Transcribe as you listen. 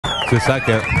Você sabe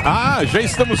que é... Ah, já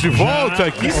estamos de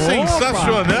volta. Que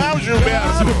sensacional,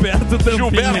 Gilberto.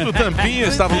 Gilberto Tampinha.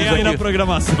 Estávamos aqui na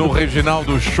programação no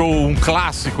Reginaldo Show, um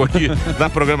clássico aqui na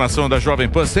programação da Jovem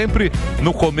Pan. Sempre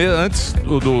no começo, antes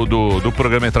do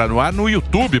programa entrar no ar, no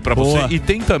YouTube para você. E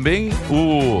tem também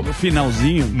o... No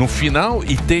finalzinho. No final.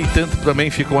 E tem tanto também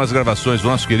ficam as gravações do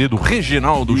nosso querido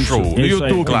Reginaldo Show. No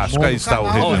YouTube. Clássico. Aí está o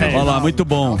Reginaldo. Olha lá, muito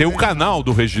bom. Tem o canal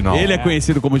do Reginaldo. Ele é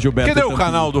conhecido como Gilberto. Cadê o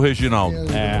canal do Reginaldo?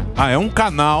 É um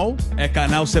canal. É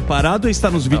canal separado ou está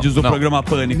nos vídeos do programa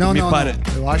Pânico? Não.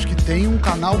 Eu acho que tem um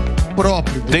canal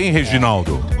próprio. Tem,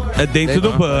 Reginaldo? É dentro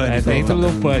do Pânico. É dentro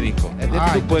do Pânico. É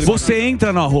dentro do Pânico. Você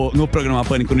entra no programa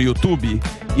Pânico no YouTube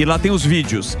e lá tem os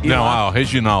vídeos. E não, lá... o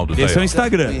Reginaldo. Esse é o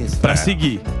Instagram, pra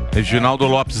seguir. Reginaldo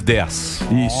Lopes 10.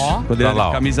 Isso, quando ele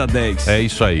é camisa 10. É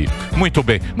isso aí. Muito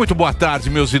bem. Muito boa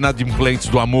tarde, meus inadimplentes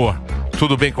do amor.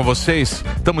 Tudo bem com vocês?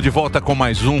 Estamos de volta com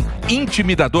mais um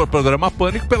intimidador programa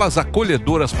Pânico pelas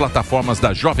acolhedoras plataformas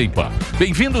da Jovem Pan.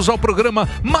 Bem-vindos ao programa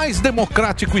mais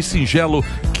democrático e singelo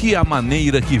que a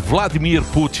maneira que Vladimir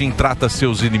Putin trata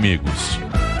seus inimigos.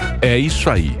 É isso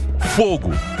aí.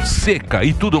 Fogo, seca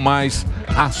e tudo mais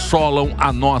assolam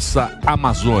a nossa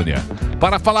Amazônia.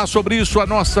 Para falar sobre isso, a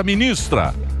nossa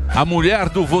ministra, a mulher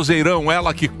do Vozeirão,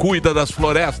 ela que cuida das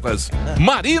florestas,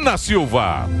 Marina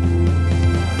Silva.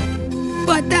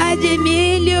 Boa tarde,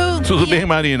 Emílio. Tudo bem,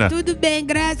 Marina? Tudo bem,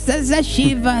 graças a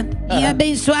Shiva. E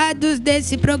abençoados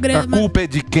desse programa. A culpa é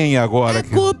de quem agora? A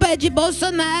culpa é de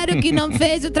Bolsonaro, que não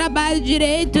fez o trabalho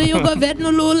direito e o governo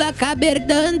Lula acaba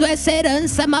herdando essa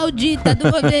herança maldita do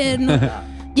governo.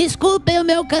 Desculpem o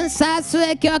meu cansaço,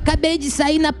 é que eu acabei de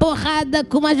sair na porrada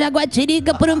com uma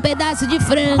jaguatirica por um pedaço de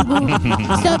frango.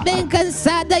 Estou bem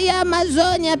cansada e a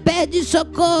Amazônia pede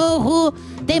socorro.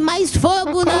 Tem mais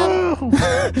fogo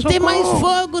Tem mais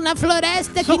fogo na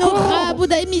floresta que no rabo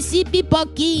da MC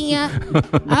Pipoquinha.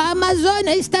 A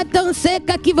Amazônia está tão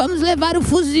seca que vamos levar o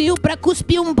fuzil pra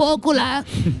cuspir um pouco lá.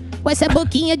 Com essa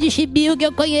boquinha de chibio que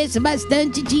eu conheço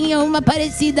bastante, tinha uma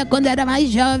parecida quando era mais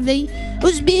jovem.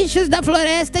 Os bichos da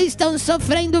floresta estão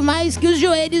sofrendo mais que os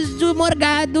joelhos do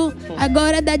morgado.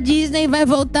 Agora da Disney vai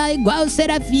voltar igual o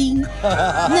Serafim.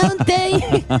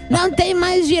 Não tem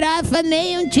mais girafa,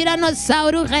 nem um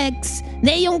tiranossauro Rex,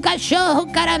 nem um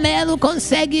cachorro caramelo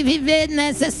consegue viver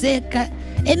nessa seca.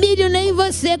 Emílio, nem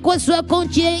você com a sua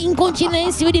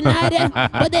incontinência urinária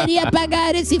poderia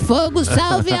apagar esse fogo.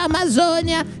 Salve a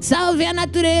Amazônia, salve a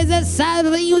natureza,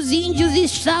 salvem os índios e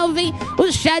salvem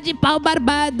o chá de pau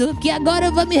barbado, que agora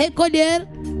eu vou me recolher,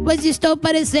 pois estou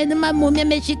parecendo uma múmia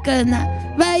mexicana.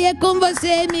 Vai, é com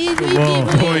você, Emílio.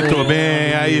 Muito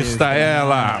bem, aí está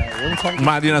ela.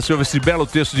 Marina Silva, esse belo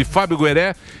texto de Fábio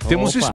Gueré. Temos